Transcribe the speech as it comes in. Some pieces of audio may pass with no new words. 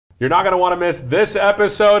You're not going to want to miss this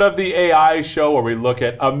episode of the AI Show where we look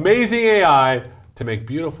at amazing AI to make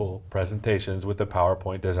beautiful presentations with the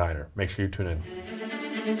PowerPoint designer. Make sure you tune in.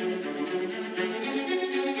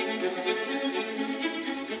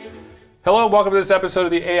 Hello and welcome to this episode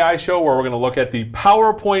of the AI Show where we're going to look at the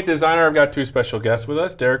PowerPoint designer. I've got two special guests with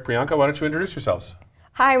us, Derek, Priyanka. Why don't you introduce yourselves?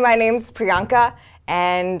 Hi, my name's Priyanka,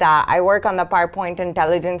 and I work on the PowerPoint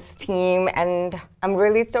intelligence team, and I'm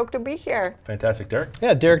really stoked to be here. Fantastic. Derek?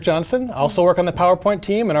 Yeah, Derek Johnson. I also work on the PowerPoint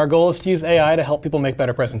team, and our goal is to use AI to help people make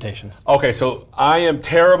better presentations. Okay, so I am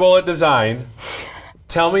terrible at design.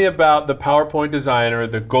 Tell me about the PowerPoint designer,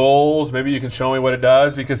 the goals. Maybe you can show me what it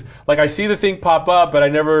does, because like I see the thing pop up, but I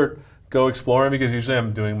never go exploring because usually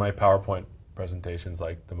I'm doing my PowerPoint presentations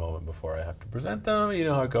like the moment before I have to present them. You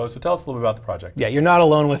know how it goes. So tell us a little bit about the project. Yeah, you're not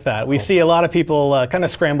alone with that. We see a lot of people kind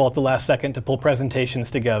of scramble at the last second to pull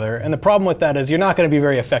presentations together. And the problem with that is you're not going to be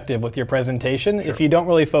very effective with your presentation if you don't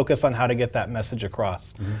really focus on how to get that message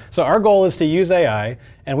across. So our goal is to use AI,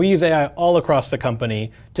 and we use AI all across the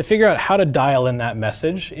company to figure out how to dial in that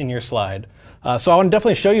message in your slide. So I want to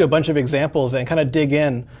definitely show you a bunch of examples and kind of dig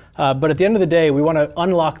in. But at the end of the day, we want to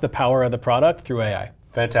unlock the power of the product through AI.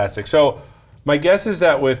 Fantastic. So my guess is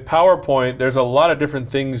that with PowerPoint, there's a lot of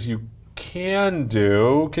different things you can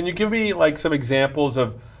do. Can you give me like some examples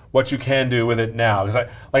of what you can do with it now? Because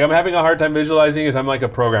I'm having a hard time visualizing as I'm like a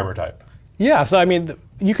programmer type. Yeah, so I mean,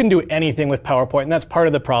 you can do anything with PowerPoint, and that's part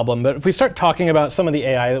of the problem. But if we start talking about some of the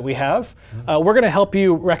AI that we have, we're going to help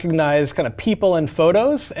you recognize kind of people and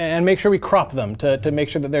photos and make sure we crop them to make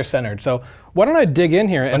sure that they're centered. So why don't I dig in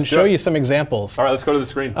here and show you some examples. All right, let's go to the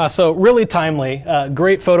screen. So really timely,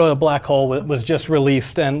 great photo of a black hole was just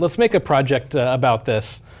released, and let's make a project about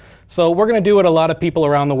this. So we're going to do what a lot of people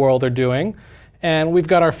around the world are doing. And we've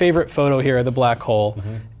got our favorite photo here of the black hole.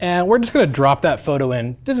 And we're just going to drop that photo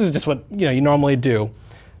in. This is just what you normally do.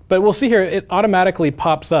 But we'll see here, it automatically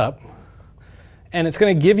pops up. And it's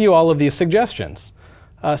going to give you all of these suggestions.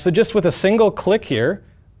 So just with a single click here,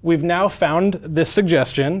 we've now found this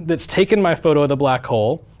suggestion that's taken my photo of the black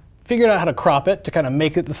hole, figured out how to crop it to kind of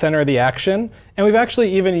make it the center of the action. And we've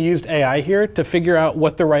actually even used AI here to figure out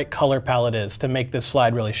what the right color palette is to make this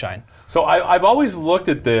slide really shine. So I've always looked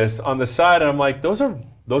at this on the side and I'm like, those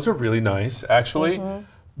are really nice, actually.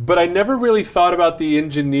 But I never really thought about the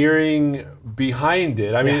engineering behind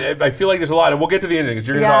it. I mean, I feel like there's a lot, and we'll get to the engineering because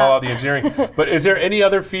you're going to know all the engineering. But is there any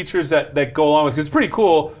other features that go along with it? Because it's pretty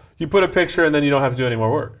cool. You put a picture and then you don't have to do any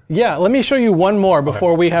more work. Yeah, let me show you one more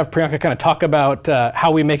before we have Priyanka kind of talk about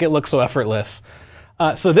how we make it look so effortless.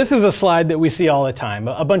 So this is a slide that we see all the time,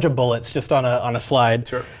 a bunch of bullets just on a slide.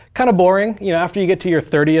 Sure. Kind of boring. After you get to your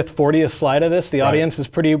 30th, 40th slide of this, the audience is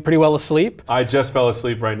pretty well asleep. I just fell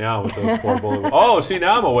asleep right now with those 4 bullets. Oh, see,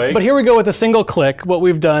 now I'm awake. But here we go with a single click. What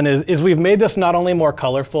we've done is we've made this not only more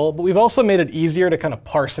colorful, but we've also made it easier to kind of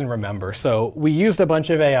parse and remember. So we used a bunch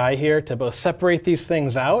of AI here to both separate these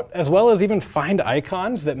things out, as well as even find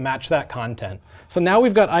icons that match that content. So now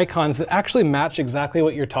we've got icons that actually match exactly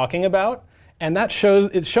what you're talking about. And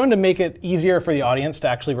it's shown to make it easier for the audience to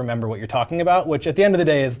actually remember what you're talking about, which at the end of the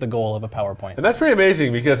day is the goal of a PowerPoint. And that's pretty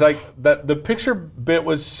amazing because the picture bit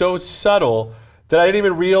was so subtle that I didn't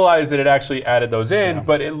even realize that it actually added those in,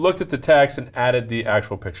 but it looked at the text and added the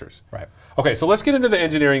actual pictures. Right. Okay, so let's get into the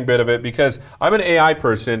engineering bit of it because I'm an AI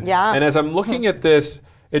person, and as I'm looking at this,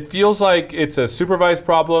 it feels like it's a supervised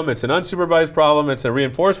problem, it's an unsupervised problem, it's a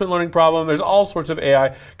reinforcement learning problem. There's all sorts of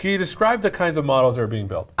AI. Can you describe the kinds of models that are being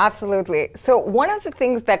built? Absolutely. So one of the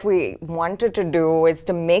things that we wanted to do is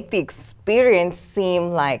to make the experience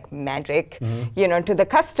seem like magic, to the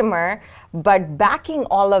customer. But backing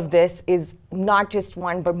all of this is not just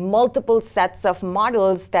one, but multiple sets of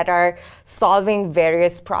models that are solving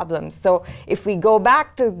various problems. So if we go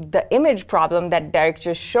back to the image problem that Derek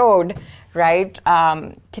just showed, right?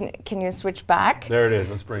 Can you switch back? There it is.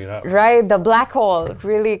 Let's bring it up. Right, the black hole,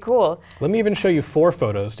 really cool. Let me even show you 4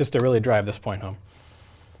 photos just to really drive this point home.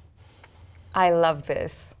 I love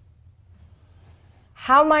this.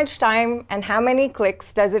 How much time and how many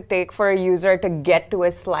clicks does it take for a user to get to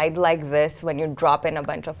a slide like this when you drop in a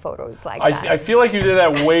bunch of photos like that? I feel like you did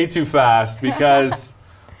that way too fast because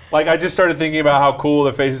like I just started thinking about how cool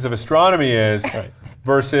the Faces of Astronomy is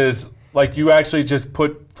versus like you actually just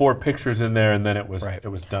put 4 pictures in there and then it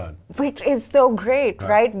was done. Which is so great,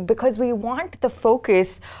 right? Because we want the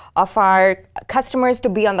focus of our customers to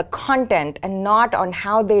be on the content and not on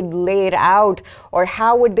how they lay it out or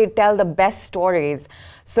how would they tell the best stories.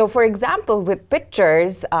 So for example, with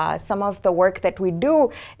pictures, some of the work that we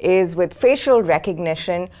do is with facial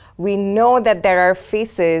recognition. We know that there are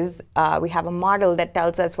faces. We have a model that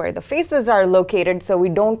tells us where the faces are located, so we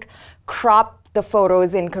don't crop the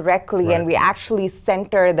photos incorrectly and we actually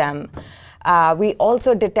center them. We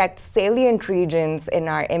also detect salient regions in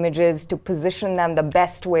our images to position them the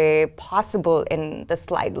best way possible in the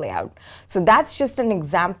slide layout. So that's just an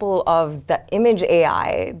example of the image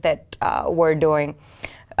AI that we're doing.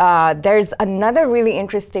 There's another really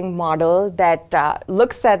interesting model that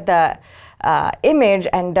looks at the image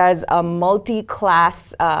and does a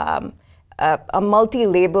multi-class a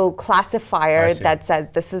multi-label classifier that says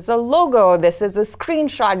this is a logo, this is a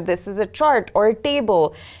screenshot, this is a chart or a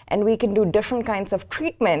table, and we can do different kinds of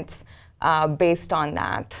treatments based on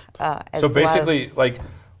that as well. So basically, like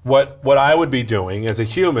what I would be doing as a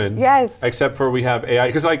human, except for we have AI,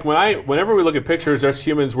 because like whenever we look at pictures, us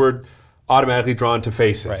humans, we're automatically drawn to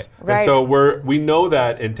faces. And so we know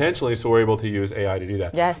that intentionally, so we're able to use AI to do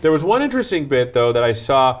that. There was one interesting bit though that I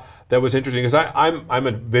saw that was interesting, because I'm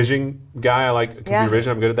a vision guy, I like computer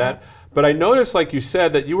vision, I'm good at that. But I noticed, like you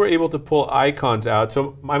said, that you were able to pull icons out.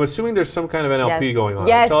 So I'm assuming there's some kind of NLP going on.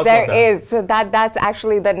 Yes, there is. So that's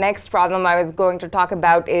actually the next problem I was going to talk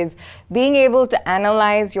about, is being able to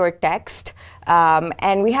analyze your text.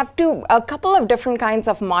 And we have a couple of different kinds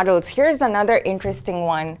of models. Here's another interesting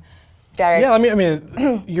one. Derek. Yeah, I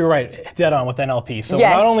mean, you're right, dead on with NLP. So we're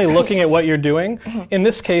not only looking at what you're doing, in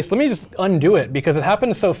this case, let me just undo it, because it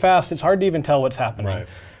happens so fast, it's hard to even tell what's happening.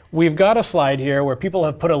 We've got a slide here where people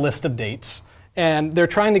have put a list of dates, and they're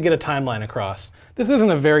trying to get a timeline across. This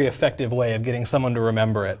isn't a very effective way of getting someone to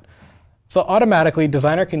remember it. So automatically,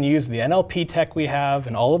 Designer can use the NLP tech we have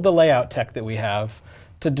and all of the layout tech that we have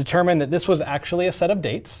to determine that this was actually a set of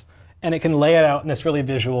dates, and it can lay it out in this really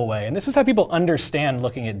visual way. And this is how people understand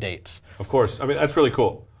looking at dates. Of course. I mean, that's really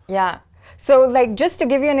cool. Yeah. So like, just to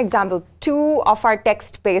give you an example, 2 of our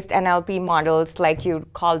text-based NLP models, like you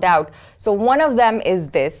called out. So one of them is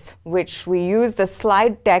this, which we use the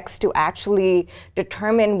slide text to actually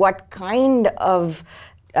determine what kind of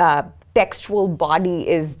textual body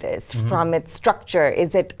is this from its structure.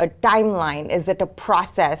 Is it a timeline? Is it a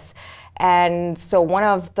process? And so one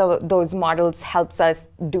of those models helps us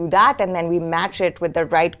do that, and then we match it with the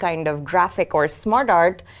right kind of graphic or smart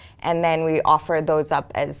art, and then we offer those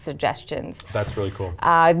up as suggestions. That's really cool.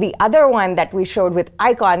 The other one that we showed with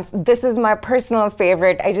icons, this is my personal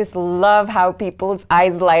favorite. I just love how people's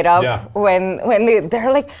eyes light up when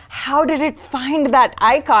they're like, how did it find that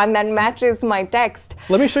icon that matches my text?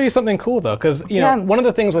 Let me show you something cool though, because one of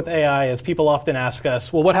the things with AI is people often ask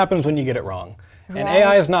us, well, what happens when you get it wrong? And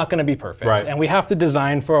AI is not going to be perfect. And we have to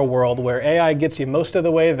design for a world where AI gets you most of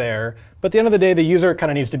the way there, but at the end of the day, the user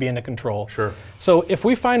kind of needs to be into control. So if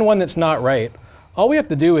we find one that's not right, all we have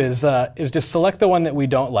to do is just select the one that we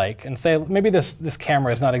don't like and say, maybe this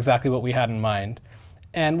camera is not exactly what we had in mind.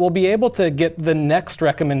 And we'll be able to get the next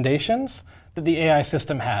recommendations that the AI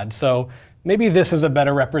system had. So maybe this is a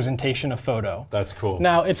better representation of photo. That's cool.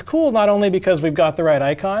 Now, it's cool not only because we've got the right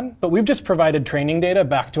icon, but we've just provided training data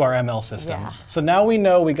back to our ML systems. So now we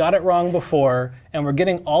know we got it wrong before, and we're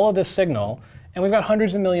getting all of this signal, and we've got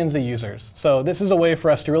hundreds of millions of users. So this is a way for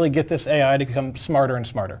us to really get this AI to become smarter and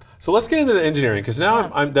smarter. So let's get into the engineering, because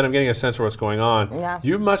now I'm getting a sense of what's going on.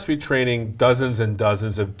 You must be training dozens and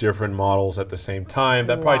dozens of different models at the same time.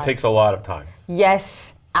 That probably takes a lot of time.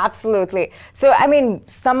 Yes. Absolutely. So, I mean,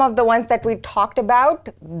 some of the ones that we talked about,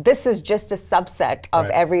 this is just a subset of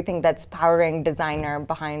everything that's powering Designer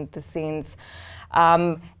behind the scenes.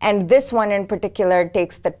 And this one in particular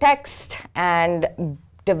takes the text and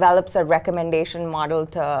develops a recommendation model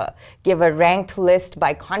to give a ranked list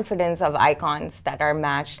by confidence of icons that are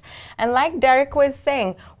matched. And like Derek was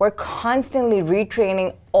saying, we're constantly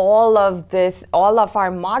retraining all of our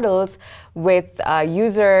models with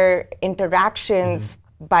user interactions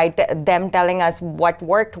by them telling us what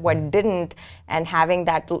worked, what didn't, and having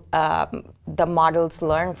that the models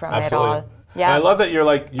learn from it all. And I love that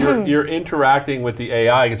you're interacting with the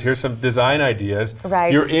AI, because here's some design ideas.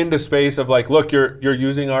 You're in the space of like, look, you're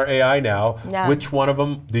using our AI now. Which one of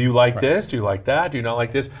them do you like? This? Do you like that? Do you not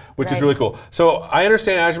like this? Which is really cool. So I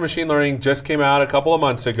understand Azure Machine Learning just came out a couple of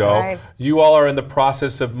months ago. You all are in the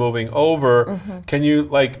process of moving over. Can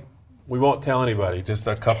you we won't tell anybody, just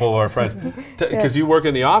a couple of our friends, because you work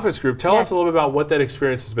in the Office group. Tell us a little bit about what that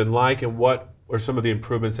experience has been like and what are some of the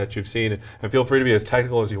improvements that you've seen, and feel free to be as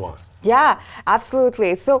technical as you want. Yeah,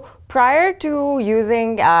 absolutely. So prior to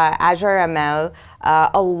using Azure ML,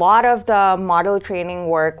 a lot of the model training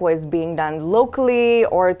work was being done locally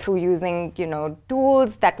or through using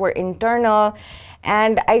tools that were internal.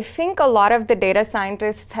 And I think a lot of the data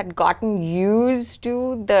scientists had gotten used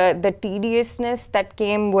to the tediousness that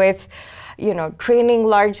came with, training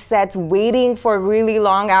large sets, waiting for really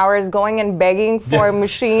long hours, going and begging for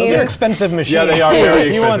machines. Those are expensive machines. Yeah, they are very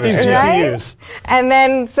expensive. You want these GPUs. Right? And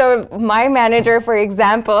then, so my manager, for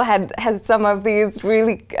example, has some of these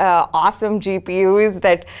really awesome GPUs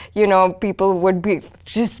that, people would be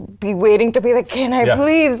waiting to be like, can I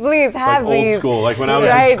please have like these? Old school. Like when I was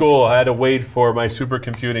in school, I had to wait for my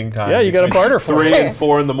supercomputing time. Yeah, you got to barter for 3 and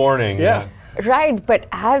 4 in the morning. Yeah. Right, but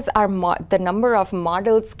as the number of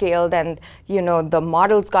models scaled and the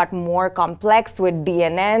models got more complex with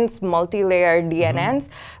DNNs, multi-layer DNNs,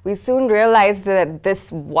 we soon realized that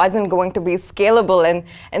this wasn't going to be scalable,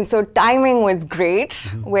 and so timing was great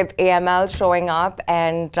with AML showing up,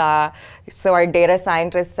 and so our data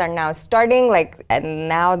scientists are now starting, and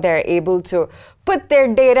now they're able to put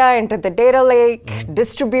their data into the data lake,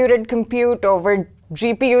 distributed compute over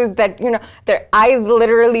GPUs that, their eyes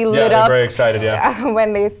literally lit up. They're very excited,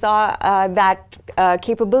 when they saw that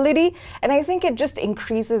capability. And I think it just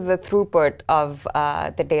increases the throughput of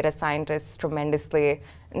the data scientists tremendously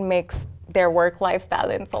and makes their work-life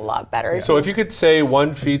balance a lot better. So if you could say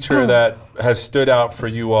one feature that has stood out for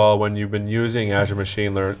you all when you've been using Azure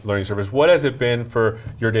Machine Learning Service, what has it been for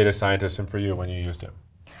your data scientists and for you when you used it?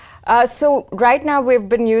 So right now we've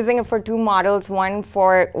been using it for 2 models, one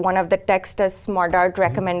for one of the text-to-smart art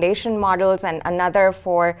recommendation models and another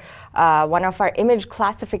for one of our image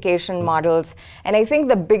classification models. And I think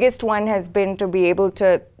the biggest one has been to be able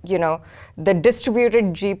to, the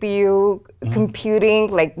distributed GPU computing,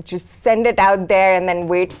 just send it out there and then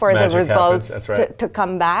wait for the results to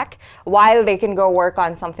come back while they can go work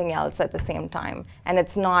on something else at the same time. And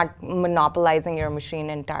it's not monopolizing your machine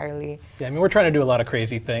entirely. Yeah, we're trying to do a lot of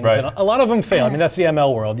crazy things. Right. And a lot of them fail. That's the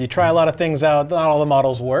ML world. You try a lot of things out, not all the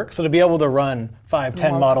models work. So to be able to run 5,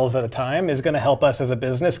 10 models at a time is going to help us as a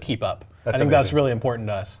business keep up. I think that's really important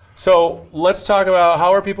to us. So let's talk about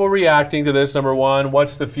how are people reacting to this, number one.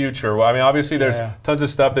 What's the future? Well, obviously there's tons of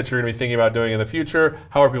stuff that you're going to be thinking about doing in the future.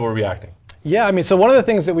 How are people reacting? Yeah, so one of the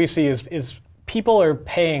things that we see is people are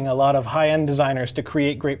paying a lot of high-end designers to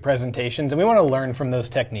create great presentations, and we want to learn from those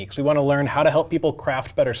techniques. We want to learn how to help people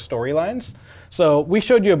craft better storylines. So we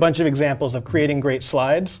showed you a bunch of examples of creating great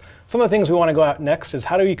slides. Some of the things we want to go out next is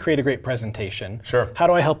how do we create a great presentation? Sure. How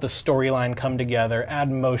do I help the storyline come together, add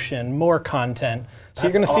motion, more content? So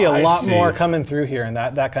you're going to see a lot more coming through here in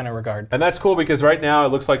that kind of regard. And that's cool because right now it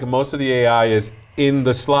looks like most of the AI is in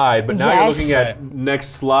the slide, but now you're looking at next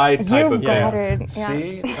slide type of thing. It.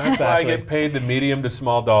 See, that's why I get paid the medium to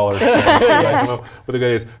small dollars. So I come up with the good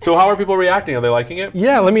ideas. So how are people reacting? Are they liking it?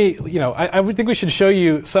 Yeah, let me, I would think we should show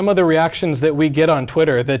you some of the reactions that we get on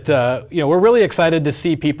Twitter that, we're really excited to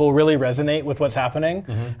see people really resonate with what's happening.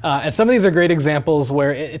 And some of these are great examples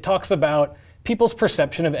where it talks about people's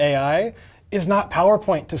perception of AI is not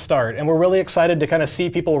PowerPoint to start. And we're really excited to kind of see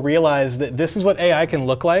people realize that this is what AI can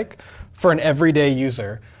look like for an everyday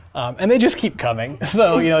user. And they just keep coming.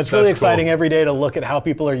 So it's really exciting every day to look at how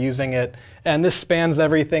people are using it. And this spans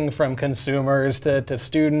everything from consumers to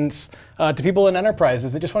students to people in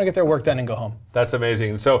enterprises that just want to get their work done and go home. That's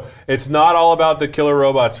amazing. So it's not all about the killer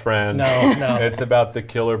robots, friend. No. It's about the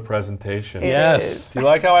killer presentation. Yes. Do you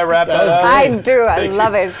like how I wrapped that up? I do. I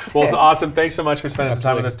love it. Well, it's awesome. Thanks so much for spending some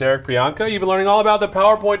time with us, Derek. Priyanka, you've been learning all about the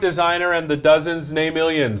PowerPoint designer and the dozens, nay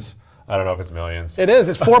millions. I don't know if it's millions. It is.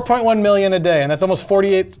 It's 4.1 million a day, and that's almost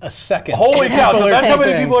 48 a second. Holy cow, so that's how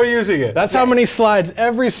many people are using it. That's how many slides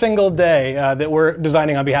every single day that we're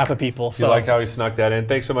designing on behalf of people. So. You like how he snuck that in.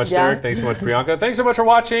 Thanks so much, Derek. Thanks so much, Priyanka. Thanks so much for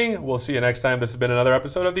watching. We'll see you next time. This has been another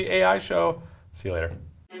episode of The AI Show. See you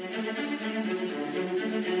later.